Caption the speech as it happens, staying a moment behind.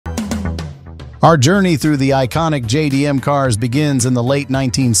Our journey through the iconic JDM cars begins in the late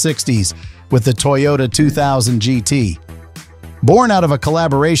 1960s with the Toyota 2000 GT. Born out of a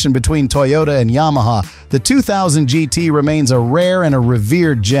collaboration between Toyota and Yamaha, the 2000 GT remains a rare and a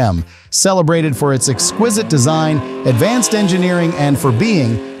revered gem, celebrated for its exquisite design, advanced engineering, and for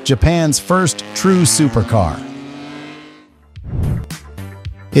being Japan's first true supercar.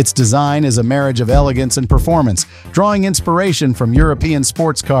 Its design is a marriage of elegance and performance, drawing inspiration from European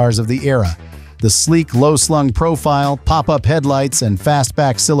sports cars of the era. The sleek, low-slung profile, pop-up headlights, and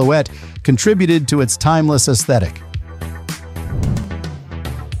fastback silhouette contributed to its timeless aesthetic.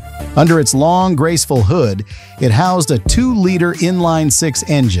 Under its long, graceful hood, it housed a 2-liter inline-six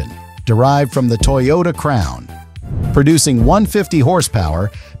engine, derived from the Toyota Crown. Producing 150 horsepower,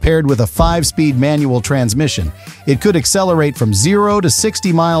 paired with a 5-speed manual transmission, it could accelerate from 0 to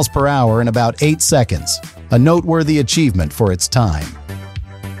 60 miles per hour in about 8 seconds, a noteworthy achievement for its time.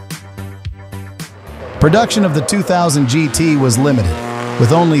 Production of the 2000 GT was limited,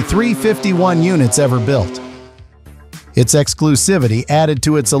 with only 351 units ever built. Its exclusivity added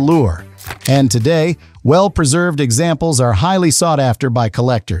to its allure, and today, well-preserved examples are highly sought after by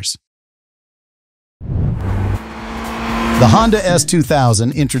collectors. The Honda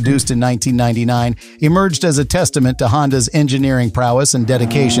S2000, introduced in 1999, emerged as a testament to Honda's engineering prowess and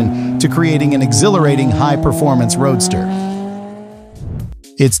dedication to creating an exhilarating high-performance roadster.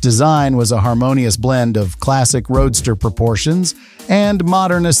 Its design was a harmonious blend of classic roadster proportions and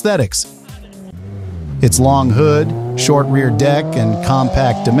modern aesthetics. Its long hood, short rear deck, and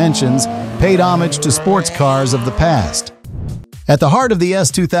compact dimensions paid homage to sports cars of the past. At the heart of the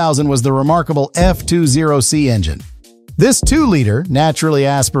S2000 was the remarkable F20C engine. This 2-liter, naturally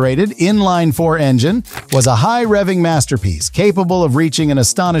aspirated, inline-4 engine was a high-revving masterpiece capable of reaching an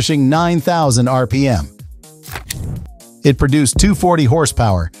astonishing 9,000 RPM. It produced 240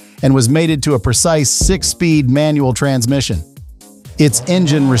 horsepower and was mated to a precise 6-speed manual transmission. Its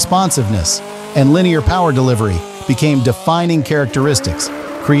engine responsiveness and linear power delivery became defining characteristics,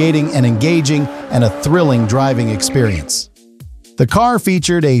 creating an engaging and a thrilling driving experience. The car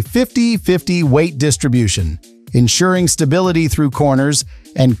featured a 50-50 weight distribution, ensuring stability through corners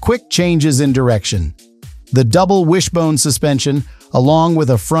and quick changes in direction. The double wishbone suspension, along with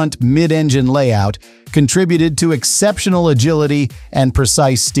a front mid-engine layout, contributed to exceptional agility and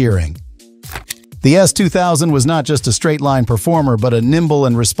precise steering. The S2000 was not just a straight-line performer, but a nimble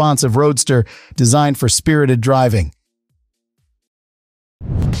and responsive roadster designed for spirited driving.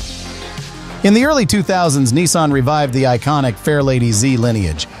 In the early 2000s, Nissan revived the iconic Fairlady Z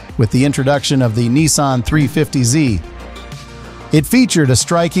lineage with the introduction of the Nissan 350Z. It featured a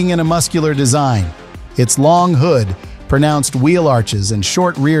striking and a muscular design. Its long hood, pronounced wheel arches, and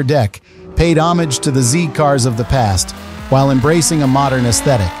short rear deck paid homage to the Z cars of the past, while embracing a modern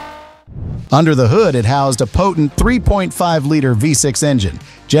aesthetic. Under the hood, it housed a potent 3.5-liter V6 engine,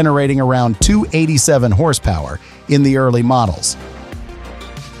 generating around 287 horsepower in the early models.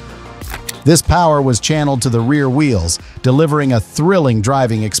 This power was channeled to the rear wheels, delivering a thrilling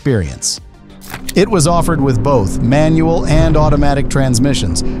driving experience. It was offered with both manual and automatic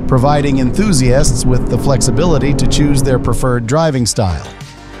transmissions, providing enthusiasts with the flexibility to choose their preferred driving style.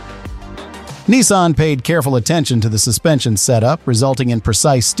 Nissan paid careful attention to the suspension setup, resulting in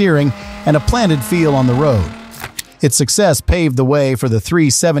precise steering and a planted feel on the road. Its success paved the way for the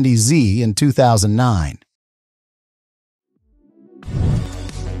 370Z in 2009.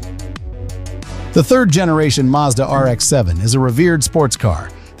 The third-generation Mazda RX-7 is a revered sports car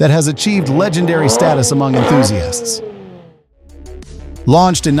that has achieved legendary status among enthusiasts.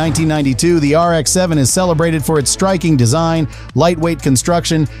 Launched in 1992, the RX-7 is celebrated for its striking design, lightweight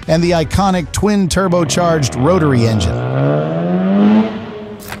construction, and the iconic twin-turbocharged rotary engine.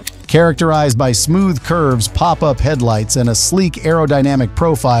 Characterized by smooth curves, pop-up headlights, and a sleek aerodynamic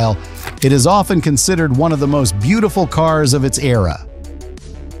profile, it is often considered one of the most beautiful cars of its era.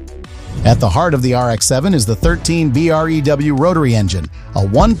 At the heart of the RX-7 is the 13BREW rotary engine, a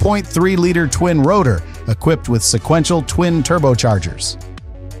 1.3-liter twin rotor equipped with sequential twin turbochargers.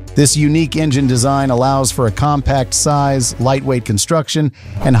 This unique engine design allows for a compact size, lightweight construction,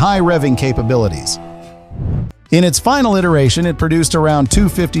 and high revving capabilities. In its final iteration, it produced around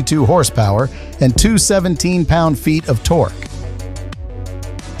 252 horsepower and 217 pound-feet of torque.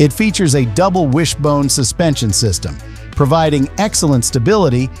 It features a double wishbone suspension system, providing excellent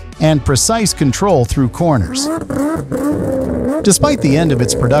stability and precise control through corners. Despite the end of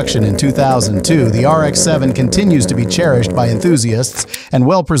its production in 2002, the RX-7 continues to be cherished by enthusiasts, and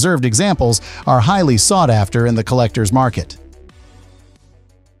well-preserved examples are highly sought after in the collector's market.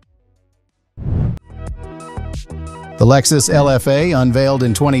 The Lexus LFA, unveiled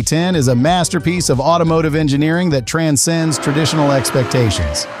in 2010, is a masterpiece of automotive engineering that transcends traditional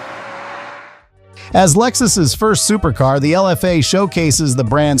expectations. As Lexus's first supercar, the LFA showcases the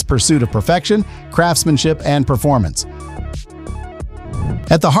brand's pursuit of perfection, craftsmanship, and performance.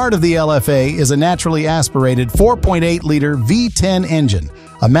 At the heart of the LFA is a naturally aspirated 4.8-liter V10 engine,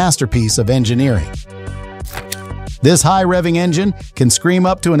 a masterpiece of engineering. This high-revving engine can scream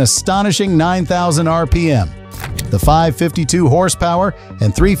up to an astonishing 9,000 RPM. The 552 horsepower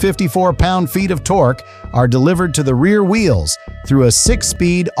and 354 pound-feet of torque are delivered to the rear wheels through a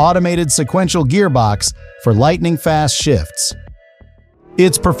 6-speed automated sequential gearbox for lightning-fast shifts.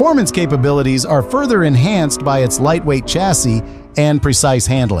 Its performance capabilities are further enhanced by its lightweight chassis and precise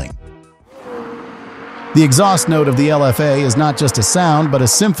handling. The exhaust note of the LFA is not just a sound but a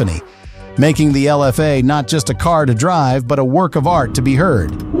symphony, making the LFA not just a car to drive but a work of art to be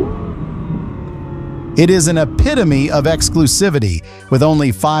heard. It is an epitome of exclusivity, with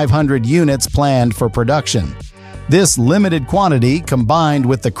only 500 units planned for production. This limited quantity, combined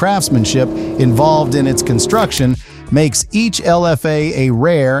with the craftsmanship involved in its construction, makes each LFA a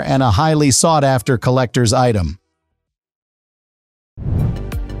rare and a highly sought-after collector's item.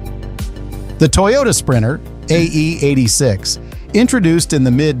 The Toyota Sprinter, AE86, introduced in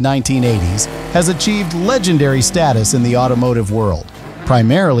the mid-1980s, has achieved legendary status in the automotive world,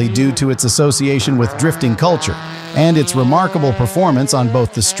 primarily due to its association with drifting culture and its remarkable performance on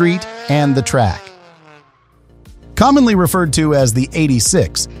both the street and the track. Commonly referred to as the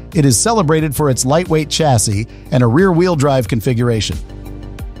 86, it is celebrated for its lightweight chassis and a rear-wheel drive configuration.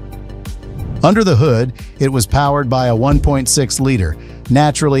 Under the hood, it was powered by a 1.6-liter,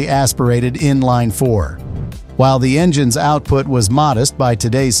 naturally aspirated inline-4. While the engine's output was modest by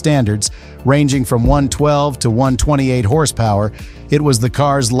today's standards, ranging from 112 to 128 horsepower, it was the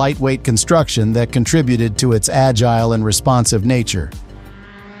car's lightweight construction that contributed to its agile and responsive nature.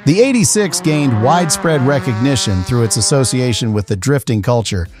 The 86 gained widespread recognition through its association with the drifting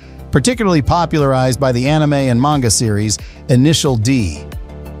culture, particularly popularized by the anime and manga series Initial D.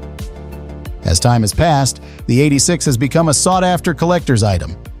 As time has passed, the 86 has become a sought-after collector's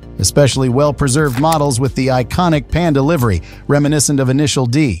item, especially well-preserved models with the iconic panda livery reminiscent of Initial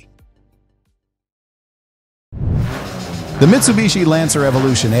D. The Mitsubishi Lancer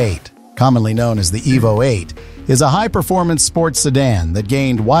Evolution 8, commonly known as the Evo 8, is a high-performance sports sedan that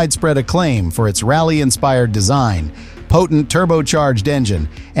gained widespread acclaim for its rally-inspired design, potent turbocharged engine,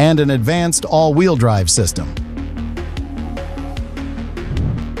 and an advanced all-wheel drive system.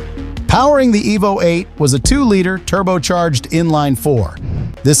 Powering the Evo 8 was a 2-liter turbocharged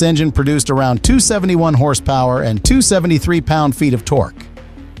inline-4. This engine produced around 271 horsepower and 273 pound-feet of torque.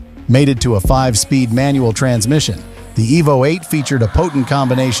 Mated to a 5-speed manual transmission, the Evo 8 featured a potent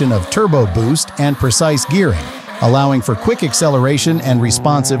combination of turbo boost and precise gearing, allowing for quick acceleration and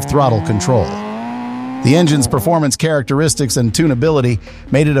responsive throttle control. The engine's performance characteristics and tunability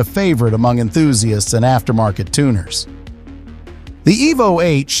made it a favorite among enthusiasts and aftermarket tuners. The Evo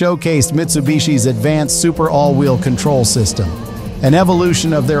 8 showcased Mitsubishi's advanced Super all-wheel control system, an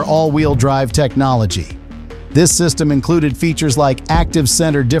evolution of their all-wheel drive technology. This system included features like active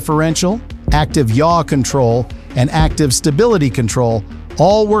center differential, active yaw control, and active stability control,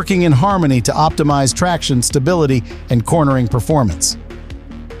 all working in harmony to optimize traction, stability, and cornering performance.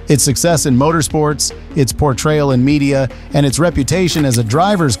 Its success in motorsports, its portrayal in media, and its reputation as a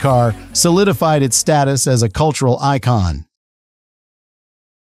driver's car solidified its status as a cultural icon.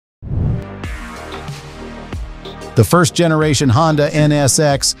 The first-generation Honda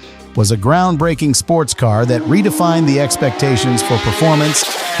NSX was a groundbreaking sports car that redefined the expectations for performance,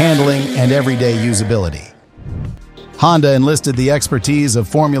 handling, and everyday usability. Honda enlisted the expertise of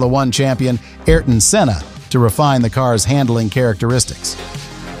Formula One champion Ayrton Senna to refine the car's handling characteristics.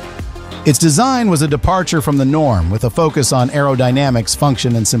 Its design was a departure from the norm, with a focus on aerodynamics,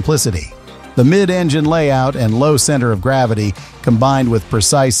 function, and simplicity. The mid-engine layout and low center of gravity, combined with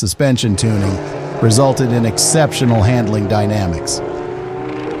precise suspension tuning, resulted in exceptional handling dynamics.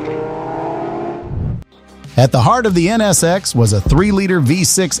 At the heart of the NSX was a 3-liter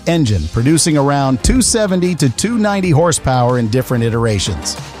V6 engine producing around 270 to 290 horsepower in different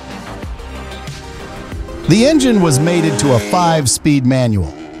iterations. The engine was mated to a 5-speed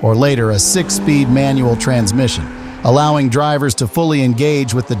manual, or later a 6-speed manual transmission, allowing drivers to fully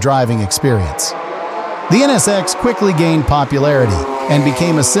engage with the driving experience. The NSX quickly gained popularity and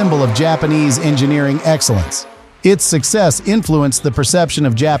became a symbol of Japanese engineering excellence. Its success influenced the perception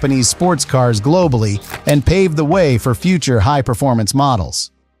of Japanese sports cars globally and paved the way for future high-performance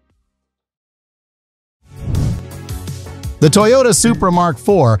models. The Toyota Supra Mark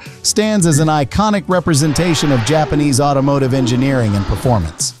IV stands as an iconic representation of Japanese automotive engineering and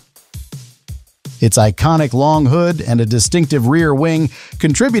performance. Its iconic long hood and a distinctive rear wing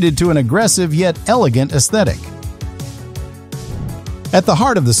contributed to an aggressive yet elegant aesthetic. At the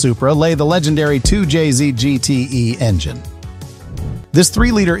heart of the Supra lay the legendary 2JZ GTE engine. This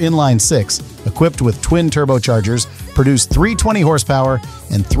 3-liter inline-6, equipped with twin turbochargers, produced 320 horsepower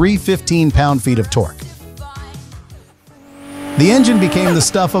and 3 15-pound-feet of torque. The engine became the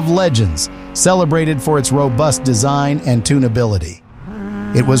stuff of legends, celebrated for its robust design and tunability.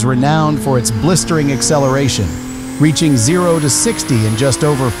 It was renowned for its blistering acceleration, reaching 0 to 60 in just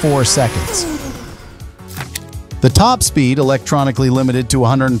over 4 seconds. The top speed, electronically limited to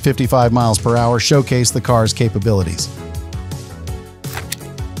 155 miles per hour, showcased the car's capabilities.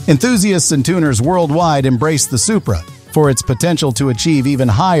 Enthusiasts and tuners worldwide embraced the Supra for its potential to achieve even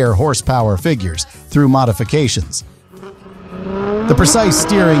higher horsepower figures through modifications. The precise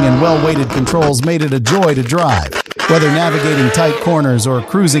steering and well-weighted controls made it a joy to drive, whether navigating tight corners or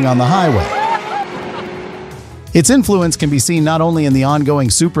cruising on the highway. Its influence can be seen not only in the ongoing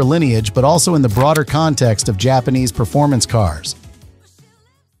Supra lineage, but also in the broader context of Japanese performance cars.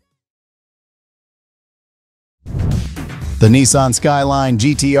 The Nissan Skyline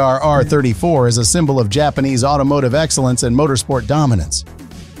GT-R R34 is a symbol of Japanese automotive excellence and motorsport dominance.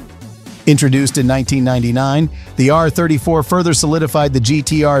 Introduced in 1999, the R34 further solidified the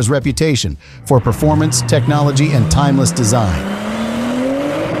GT-R's reputation for performance, technology, and timeless design.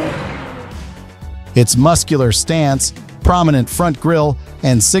 Its muscular stance, prominent front grille,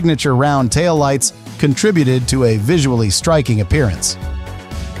 and signature round taillights contributed to a visually striking appearance.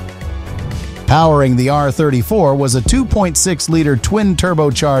 Powering the R34 was a 2.6-liter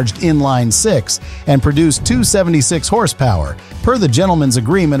twin-turbocharged inline-6 and produced 276 horsepower, per the gentleman's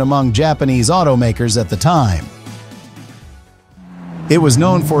agreement among Japanese automakers at the time. It was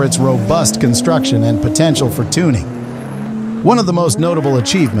known for its robust construction and potential for tuning. One of the most notable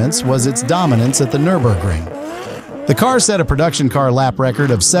achievements was its dominance at the Nürburgring. The car set a production car lap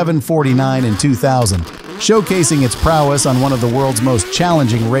record of 7:49 in 2000, showcasing its prowess on one of the world's most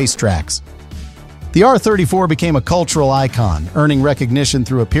challenging racetracks. The R34 became a cultural icon, earning recognition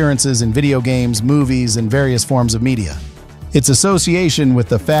through appearances in video games, movies, and various forms of media. Its association with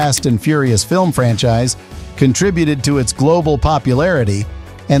the Fast and Furious film franchise contributed to its global popularity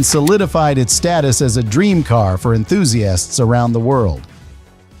and solidified its status as a dream car for enthusiasts around the world.